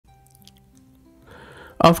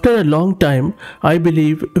After a long time, I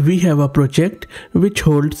believe we have a project which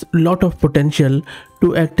holds a lot of potential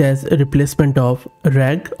to act as a replacement of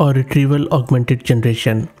RAG or Retrieval Augmented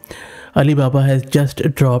Generation. Alibaba has just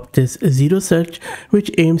dropped this ZeroSearch,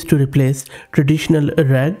 which aims to replace traditional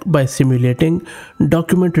RAG by simulating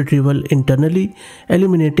document retrieval internally,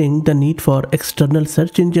 eliminating the need for external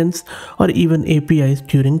search engines or even APIs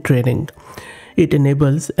during training. It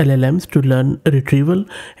enables LLMs to learn retrieval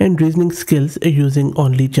and reasoning skills using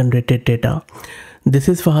only generated data. This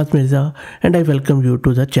is Fahad Mirza and I welcome you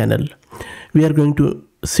to the channel. We are going to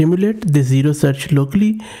simulate the ZeroSearch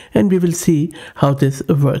locally and we will see how this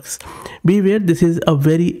works. Beware, this is a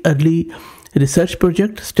very early research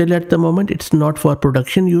project. Still at the moment it's not for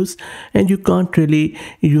production use and you can't really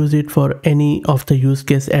use it for any of the use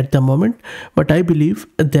case at the moment, but I believe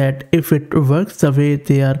that if it works the way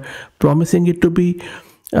they are promising it to be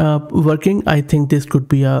working, I think this could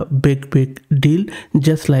be a big deal,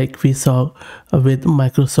 just like we saw with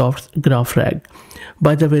Microsoft's GraphRag.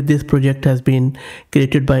 By the way, this project has been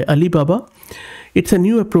created by Alibaba. It's a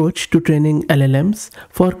new approach to training LLMs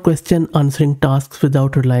for question answering tasks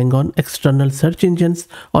without relying on external search engines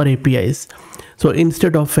or APIs. So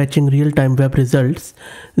instead of fetching real-time web results,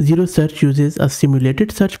 ZeroSearch uses a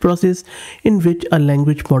simulated search process in which a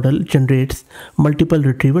language model generates multiple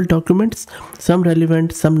retrieval documents, some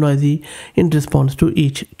relevant, some noisy, in response to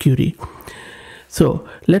each query. So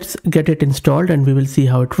let's get it installed and we will see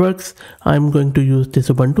how it works. I'm going to use this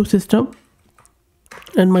Ubuntu system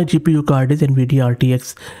and my GPU card is NVIDIA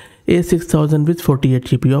RTX A6000 with 48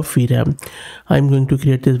 GB of VRAM. I'm going to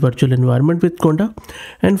create this virtual environment with Conda,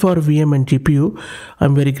 and for VM and GPU,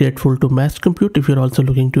 I'm very grateful to Mass Compute. If you're also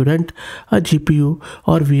looking to rent a GPU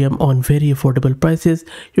or VM on very affordable prices,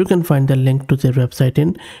 you can find the link to their website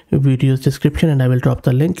in video's description, and I will drop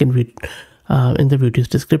the link in the video's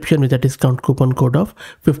description with a discount coupon code of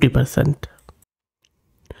 50%.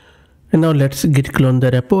 And now let's git clone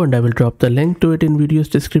the repo and I will drop the link to it in video's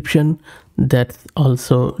description. That's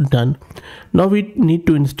also done. Now we need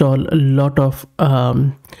to install a lot of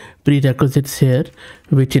prerequisites here,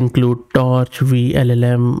 which include Torch,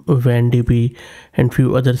 VLLM, WAN-DB and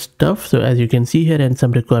few other stuff. So as you can see here, and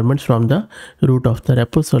some requirements from the root of the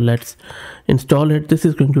repo. So let's install it. This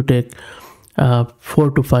is going to take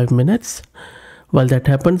 4 to 5 minutes. While that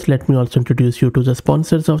happens, let me also introduce you to the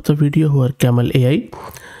sponsors of the video, who are Camel AI.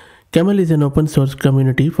 Camel is an open source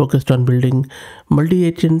community focused on building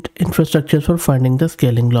multi-agent infrastructures for finding the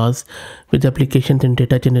scaling laws, with applications in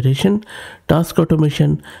data generation, task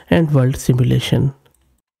automation, and world simulation.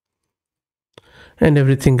 And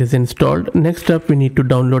everything is installed. Next up, we need to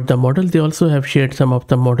download the model. They also have shared some of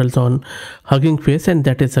the models on Hugging Face, and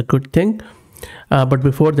that is a good thing. But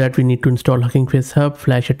before that, we need to install Hugging Face Hub,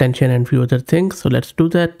 Flash Attention, and few other things. So let's do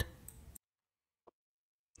that.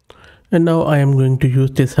 And now I am going to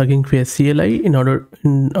use this Hugging Face CLI in order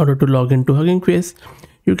to log into Hugging Face.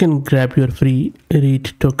 You can grab your free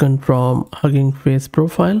read token from Hugging Face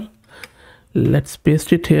profile. Let's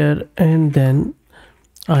paste it here and then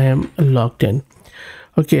I am logged in.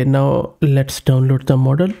 Okay, now let's download the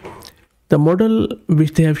model. The model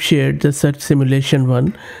which they have shared, the search simulation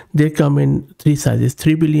one, they come in 3 sizes: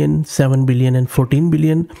 3 billion, 7 billion and 14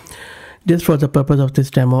 billion. Just for the purpose of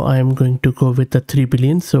this demo, I am going to go with the 3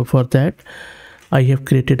 billion. So for that, I have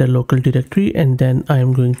created a local directory and then I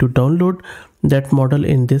am going to download that model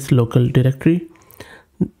in this local directory.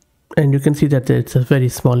 And you can see that it's a very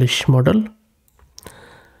smallish model.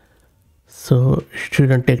 So it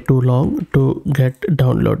shouldn't take too long to get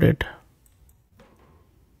downloaded.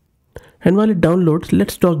 And while it downloads,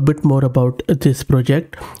 let's talk a bit more about this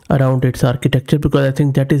project around its architecture, because I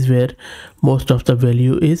think that is where most of the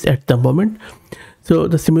value is at the moment. So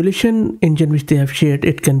the simulation engine which they have shared,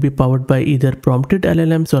 it can be powered by either prompted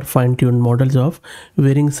LLMs or fine-tuned models of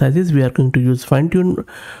varying sizes. We are going to use fine-tuned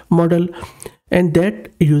model, and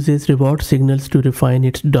that uses reward signals to refine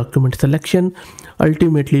its document selection,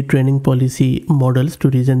 ultimately training policy models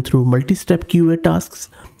to reason through multi-step QA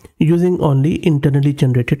tasks using only internally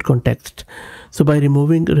generated context. So by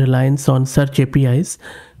removing reliance on search APIs,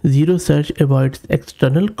 ZeroSearch avoids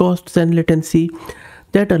external costs and latency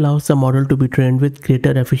that allows the model to be trained with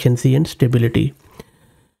greater efficiency and stability.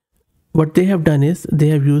 What they have done is they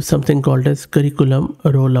have used something called as curriculum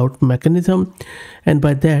rollout mechanism, and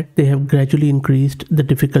by that they have gradually increased the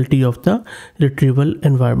difficulty of the retrieval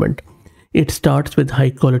environment. It starts with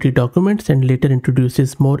high quality documents and later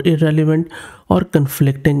introduces more irrelevant or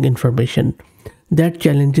conflicting information. That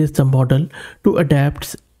challenges the model to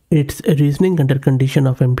adapt its reasoning under condition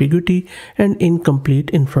of ambiguity and incomplete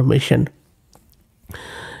information.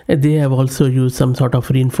 They have also used some sort of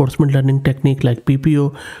reinforcement learning technique like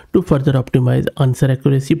PPO to further optimize answer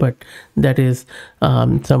accuracy, but that is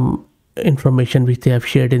some information which they have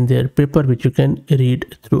shared in their paper, which you can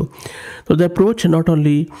read through. So the approach not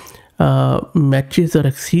only matches or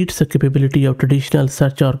exceeds the capability of traditional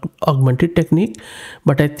search or augmented technique,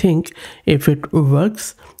 but I think if it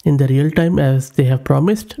works in the real time as they have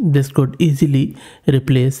promised, this could easily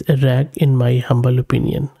replace RAG, in my humble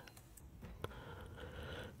opinion.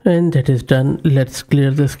 And that is done. Let's clear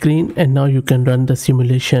the screen, and now you can run the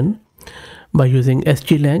simulation by using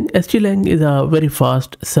SGLang. SGLang is a very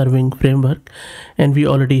fast serving framework, and we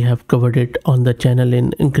already have covered it on the channel in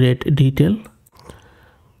great detail.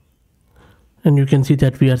 And you can see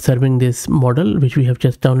that we are serving this model which we have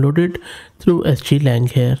just downloaded through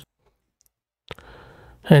SGLang here.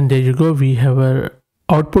 And there you go, we have our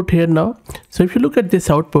output here now. So if you look at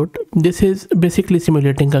this output, this is basically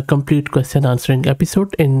simulating a complete question answering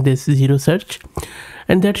episode in this ZeroSearch.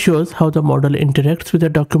 And that shows how the model interacts with a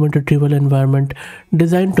document retrieval environment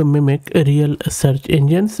designed to mimic real search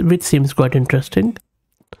engines, which seems quite interesting.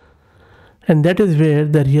 And that is where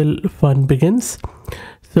the real fun begins.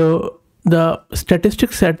 So the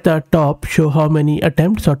statistics at the top show how many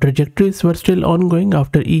attempts or trajectories were still ongoing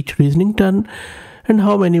after each reasoning turn, and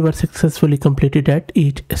how many were successfully completed at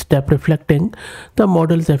each step, reflecting the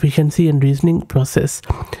model's efficiency and reasoning process.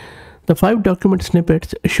 The 5 document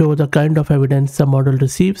snippets show the kind of evidence the model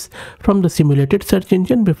receives from the simulated search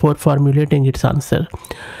engine before formulating its answer.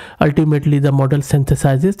 Ultimately, the model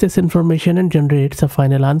synthesizes this information and generates a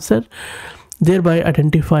final answer, thereby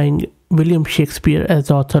identifying William Shakespeare as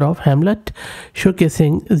the author of Hamlet,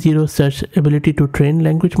 showcasing ZeroSearch's ability to train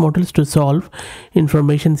language models to solve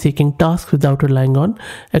information-seeking tasks without relying on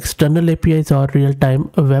external APIs or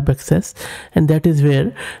real-time web access. And that is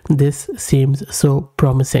where this seems so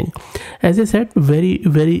promising. As I said,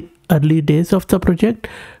 very early days of the project,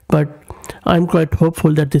 but I'm quite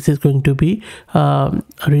hopeful that this is going to be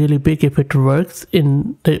really big if it works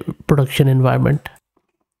in the production environment.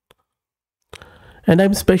 And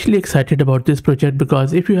I'm especially excited about this project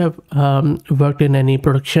because if you have worked in any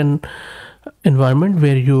production environment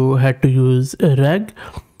where you had to use RAG,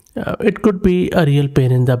 it could be a real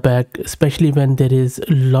pain in the back, especially when there is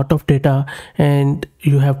a lot of data and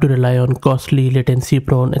you have to rely on costly,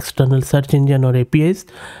 latency-prone external search engine or APIs.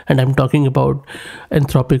 And I'm talking about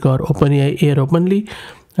Anthropic or OpenAI Air Openly.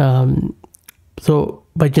 So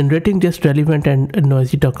by generating just relevant and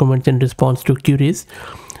noisy documents in response to queries,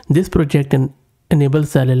 this project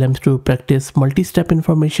enables the LLMs to practice multi-step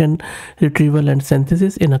information retrieval and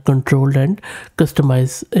synthesis in a controlled and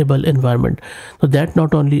customizable environment. So that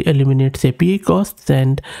not only eliminates API costs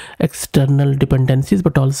and external dependencies,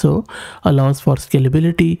 but also allows for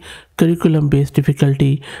scalability, curriculum-based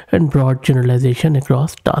difficulty, and broad generalization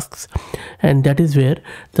across tasks. And that is where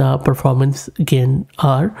the performance gains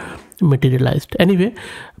are materialized. Anyway,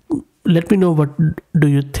 let me know, what do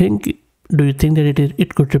you think? Do you think that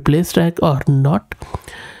it could replace RAG or not?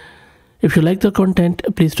 If you like the content,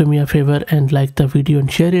 please do me a favor and like the video and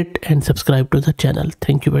share it, and subscribe to the channel.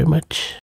 Thank you very much.